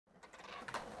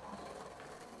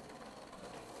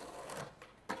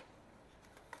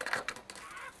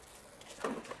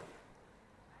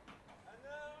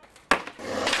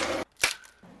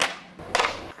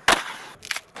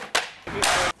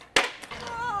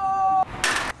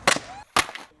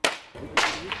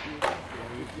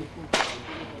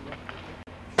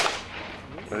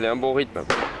Elle a un bon rythme.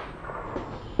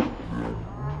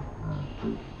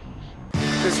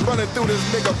 It's running through this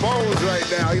nigga bones right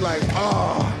now. He like,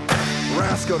 oh,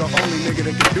 Rascal the only nigga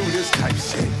that can do this type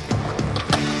shit.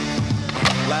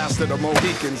 Last of the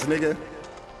Mohicans, nigga.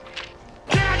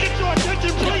 Can I get your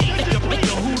attention, please?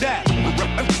 Yo, who that?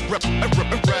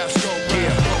 Rascal,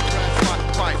 yeah.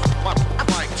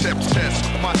 Mic test,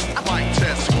 mic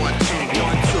test, 1, 2, 1,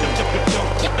 2.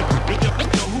 Yo,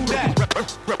 who that?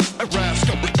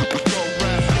 Rascal,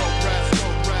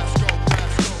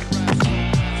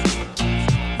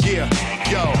 yeah,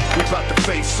 yo, we bout to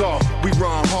face off. We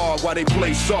run hard while they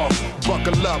play soft.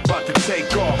 Buckle up, about to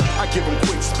take off. I give them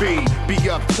quick speed. Be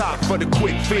up top for the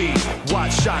quick feed.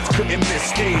 Watch shots, couldn't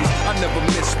miss these. I never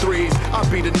miss threes. I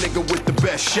be the nigga with the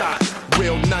best shot.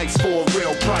 Real nice for a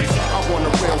real price. I want a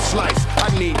real slice. I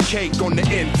need cake on the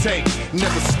intake.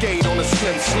 Never skate on a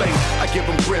slim slate. I give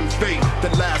them grim fate. The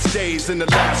last days in the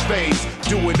last phase.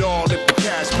 Do it all if the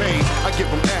cash pays. I give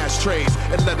them ashtrays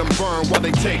and let them burn while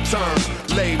they take turns.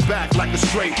 Laid back like a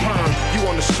straight perm. You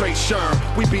on the straight shern.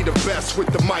 We be the best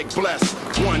with the mic blessed.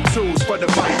 1, 2s for the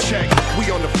mic check. We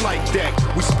on the flight deck.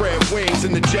 We spread wings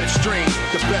in the jet stream.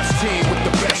 The best team with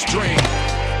the best dream.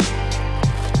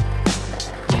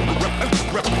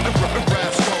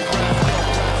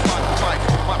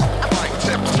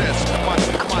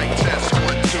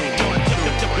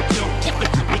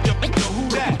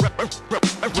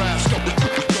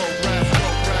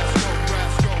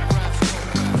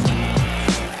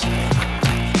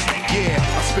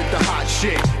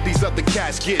 These other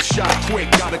cats get shot quick.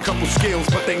 Got a couple skills,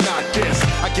 but they not this.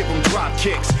 I give them drop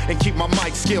kicks and keep my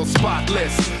mic skills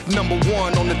spotless. Number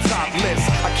 1 on the top list.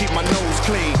 I keep my nose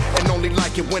clean and only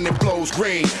like it when it blows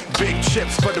green. Big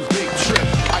chips for the big trip.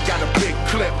 I got a big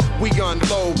clip. We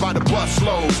unload by the bus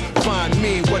loads. Find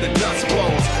me where the dust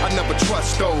blows. I never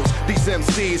trust those. These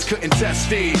MCs couldn't test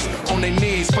these. On their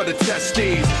knees for the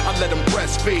testes. I let them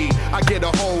breastfeed. I get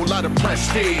a whole lot of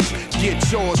prestige.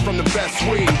 Get yours from the best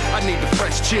weed. I need the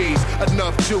fresh cheese.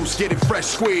 Enough juice, get it fresh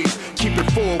squeezed. Keep it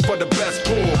full for the best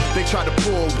pool. They try to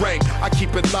pull rank. I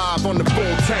keep it live on the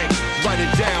full tank. Write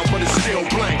it down, but it's still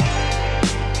blank.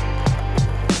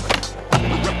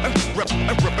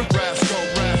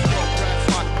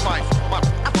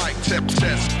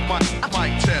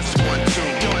 Mic test, 1, 2,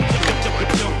 1,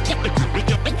 2.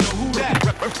 Who that?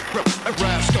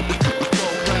 Rascal.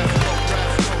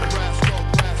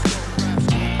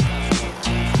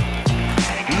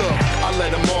 Look, I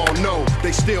let them all know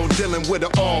they still dealing with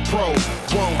an all-pro.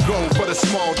 Won't go for the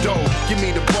small dough. Give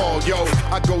me the ball, yo.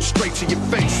 I go straight to your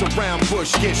face. Around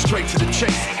bush, get straight to the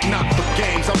chase. Not for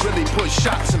games, I really push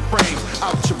shots and frames.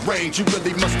 Out your range, you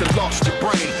really must have lost your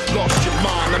brain. Lost your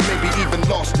mind, or maybe even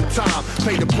lost in time.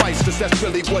 Pay the price, cause that's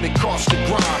really what it costs to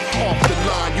grind. Off the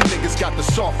line, you niggas got the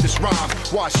softest rhyme.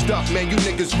 Washed up, man, you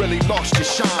niggas really lost your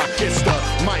shine. It's the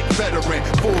mic veteran.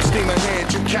 Full steam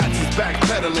ahead, you cats is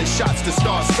backpedaling. Shots to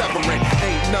start severing.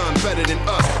 Ain't none better than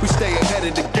us. We stay ahead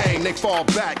of the game. They fall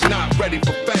back, not ready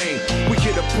for fame. We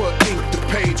here to put ink to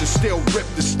page and still rip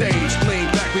the stage. Lean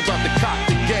back, we about to cock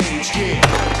the gauge, yeah.